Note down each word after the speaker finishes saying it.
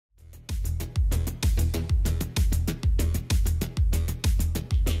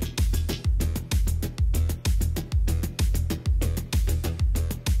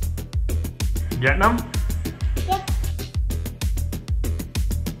getting them? Yep.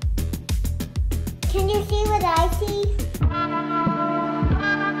 Can you see what I see?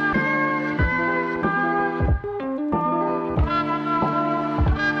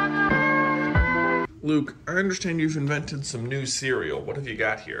 Luke, I understand you've invented some new cereal. What have you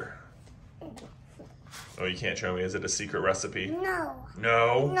got here? Oh, you can't show me. Is it a secret recipe? No.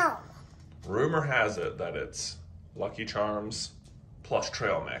 No? No. Rumor has it that it's Lucky Charms plus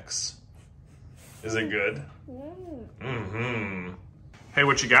trail mix. Is it good? Mm-hmm. Hey,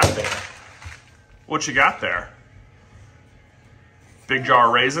 what you got there? What you got there? Big jar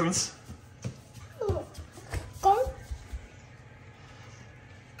of raisins?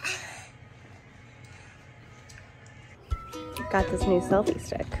 Got this new selfie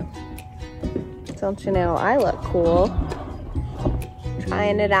stick. Don't you know I look cool?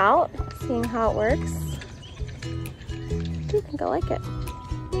 Trying it out, seeing how it works. I think I like it.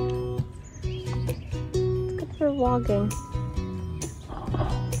 It's good for vlogging.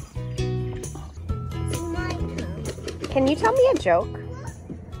 Can you tell me a joke?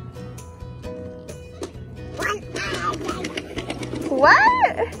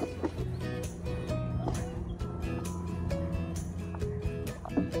 What?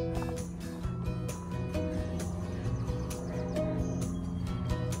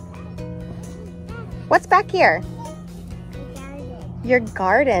 What's back here? Your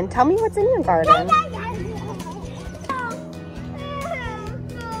garden. Tell me what's in your garden.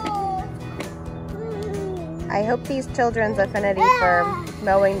 I hope these children's affinity for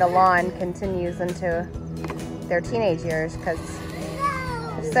mowing the lawn continues into their teenage years, because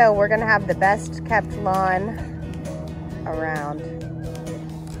if so, we're gonna have the best kept lawn around.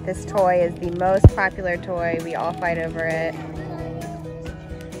 This toy is the most popular toy. We all fight over it.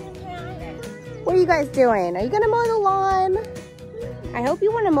 What are you guys doing? Are you gonna mow the lawn? I hope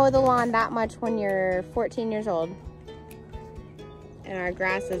you want to mow the lawn that much when you're 14 years old. And our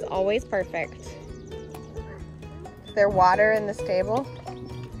grass is always perfect. Is there water in the stable?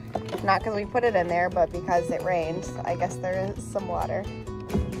 Not because we put it in there, but because it rained. I guess there is some water.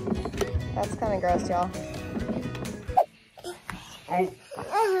 That's kind of gross, y'all. Oh.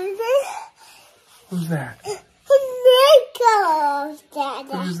 Who's that?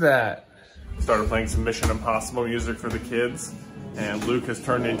 Who's that? Started playing some Mission Impossible music for the kids, and Luke has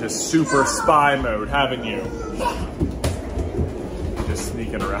turned into super spy mode, haven't you? Just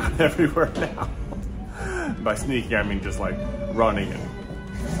sneaking around everywhere now. By sneaking, I mean just like running and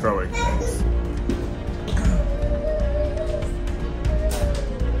throwing things.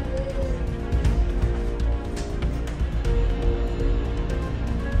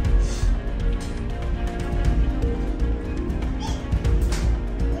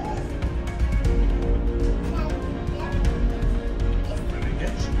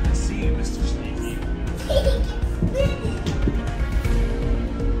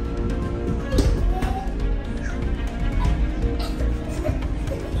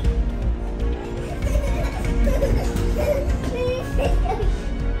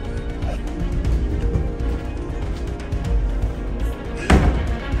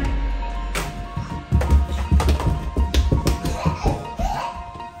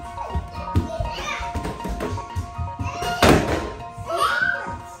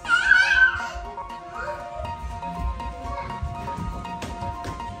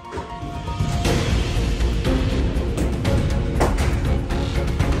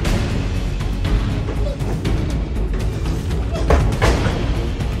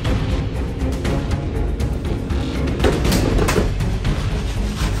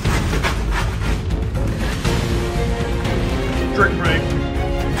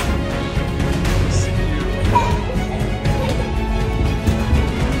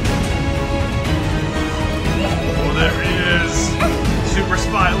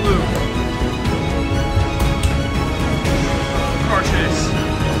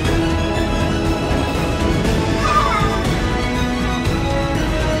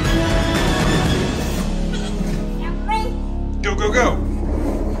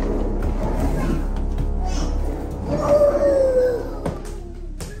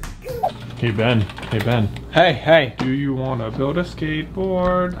 Hey Ben, Hey, hey. do you want to build a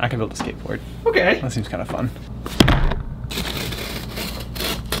skateboard? I can build a skateboard. Okay. That seems kind of fun.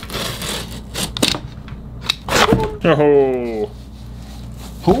 Oh,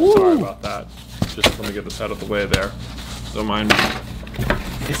 Ooh. sorry about that. Just let me get this out of the way there. Don't mind me.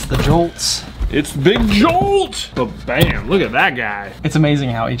 It's the jolts. It's Big Jolt! But bam, look at that guy. It's amazing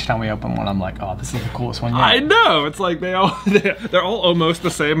how each time we open one, I'm like, oh, this is the coolest one yet. I know, it's like they're all almost the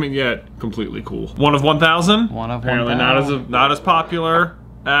same and yet completely cool. One of 1,000? One of Apparently 1,000. not as popular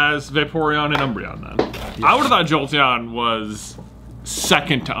as Vaporeon and Umbreon then. Yeah. I would have thought Jolteon was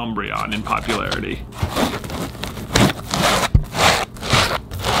second to Umbreon in popularity.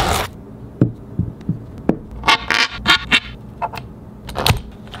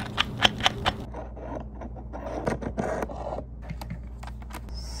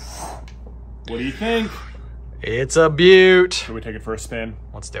 What do you think? It's a beaut. Should we take it for a spin?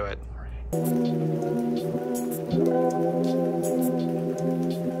 Let's do it.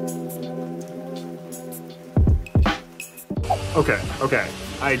 Okay.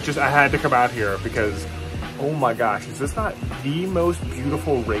 I had to come out here because, oh my gosh, is this not the most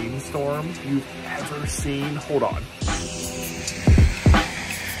beautiful rainstorm you've ever seen? Hold on.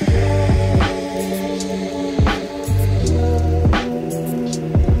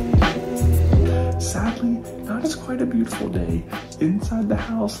 Sadly, not as quite a beautiful day. Inside the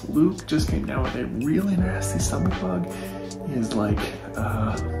house, Luke just came down with a really nasty stomach bug. He is like,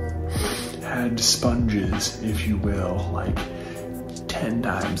 had sponges, if you will, like 10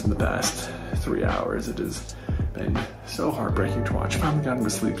 times in the past 3 hours. It has been so heartbreaking to watch. Finally got him to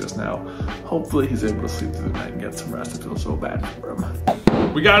sleep just now. Hopefully he's able to sleep through the night and get some rest. I feel so bad for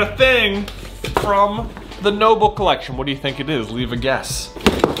him. We got a thing from the Noble Collection. What do you think it is? Leave a guess.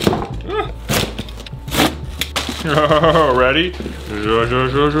 Ready?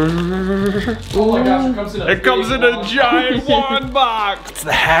 Oh my gosh, it comes in a giant wand box. It's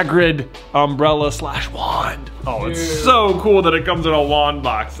the Hagrid umbrella / wand. Oh, it's so cool that it comes in a wand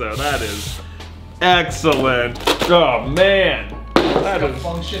box though. That is excellent. Oh man. That is a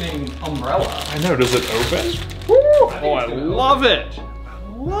functioning umbrella. I know, does it open? Woo! Oh, I love it. I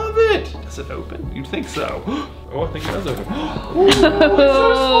love it. Does it open? You'd think so. Oh, I think it does open. Ooh, it's so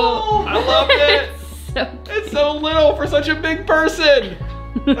small. I love it. It's so little for such a big person.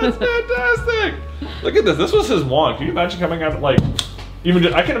 That's fantastic. Look at this. This was his wand. Can you imagine coming out like, even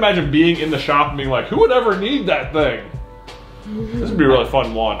just, I can imagine being in the shop and being like, who would ever need that thing? This would be a really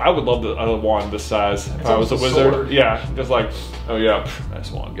fun wand. I would love a wand this size if I was a wizard. Sword. Yeah, just like, oh yeah,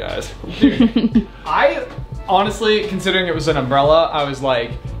 nice wand, guys. Dude, I honestly, considering it was an umbrella, I was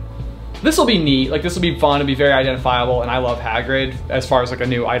like, this will be neat, like this will be fun, it'll be very identifiable, and I love Hagrid as far as like a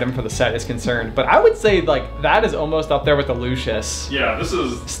new item for the set is concerned. But I would say like that is almost up there with the Lucius. Yeah, this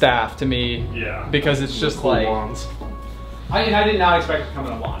is staff to me. Yeah, because it's just cool like wands. I did not expect it to come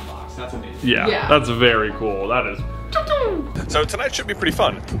in a wand box. That's amazing. Yeah, that's very cool. That is. So tonight should be pretty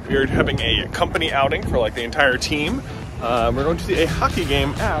fun. We're having a company outing for like the entire team. We're going to see a hockey game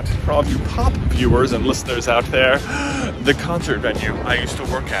at, for all of you pop viewers and listeners out there, the concert venue I used to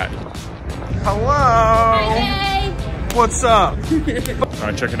work at. Hello! Hey! What's up?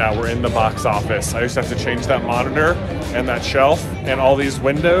 Alright, check it out. We're in the box office. I used to have to change that monitor and that shelf and all these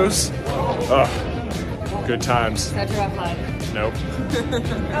windows. Ugh. Good times. Such a rough life. Nope.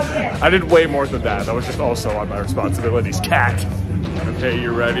 I did way more than that. That was just also on my responsibilities. Cat. Okay,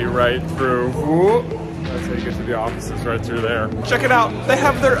 you ready? Right through. Ooh. That's how you get to the offices, right through there. Check it out. They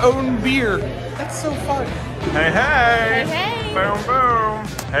have their own beer. That's so fun. Hey, hey. Hey, hey. Boom, boom.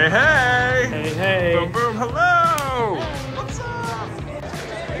 Hey, hey. Hey, hey. Boom, boom. Hello. What's up?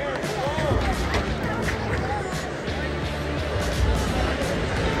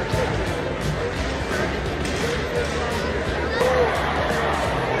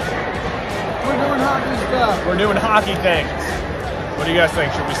 We're doing hockey stuff. We're doing hockey things. What do you guys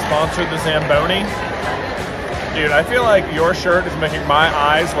think? Should we sponsor the Zamboni? Dude, I feel like your shirt is making my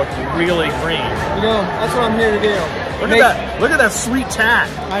eyes look really green. You know, that's what I'm here to do. Look at that. Look at that sweet tan.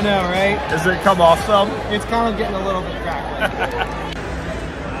 I know, right? Does it come off some? It's kind of getting a little bit crackly.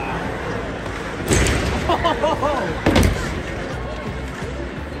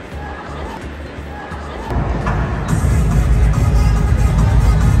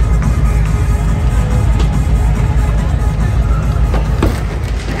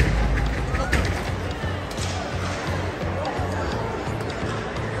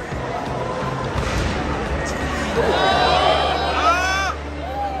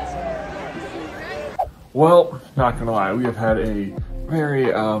 Well, not gonna lie, we have had a very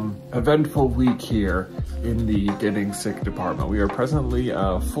eventful week here in the getting sick department. We are presently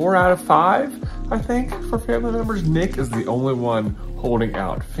 4 out of 5, I think, for family members. Nick is the only one holding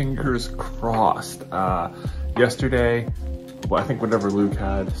out. Fingers crossed. Yesterday, well, I think whatever Luke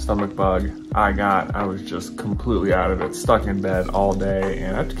had, stomach bug, I was just completely out of it, stuck in bed all day.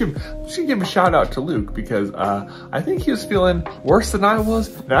 And I have to give a shout out to Luke because I think he was feeling worse than I was,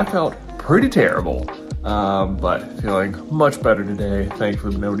 and I felt pretty terrible. But feeling much better today.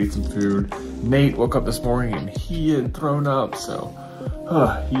 Thankfully, been able to eat some food. Nate woke up this morning and he had thrown up, so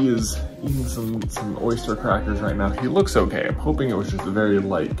he is eating some oyster crackers right now. He looks okay. I'm hoping it was just a very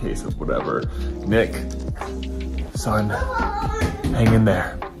light case of whatever. Nick, son, hang in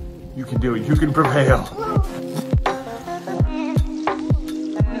there. You can do it. You can prevail.